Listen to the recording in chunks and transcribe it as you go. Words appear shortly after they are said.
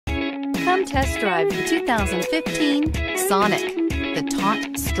Come test drive the 2015 Sonic. The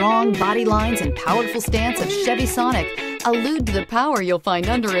taut, strong body lines and powerful stance of Chevy Sonic allude to the power you'll find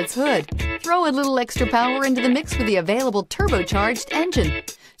under its hood. Throw a little extra power into the mix with the available turbocharged engine.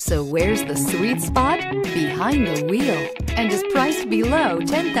 So where's the sweet spot? Behind the wheel, and is priced below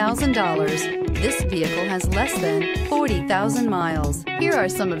 $10,000. This vehicle has less than 40,000 miles. Here are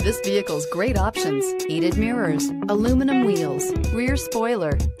some of this vehicle's great options: heated mirrors, aluminum wheels, rear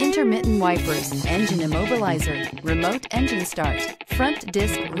spoiler, intermittent wipers, engine immobilizer, remote engine start, front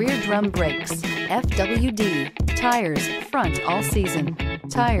disc rear drum brakes, FWD, tires front all season,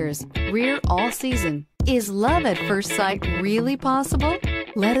 tires rear all season. Is love at first sight really possible?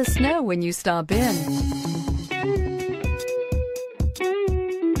 Let us know when you stop in.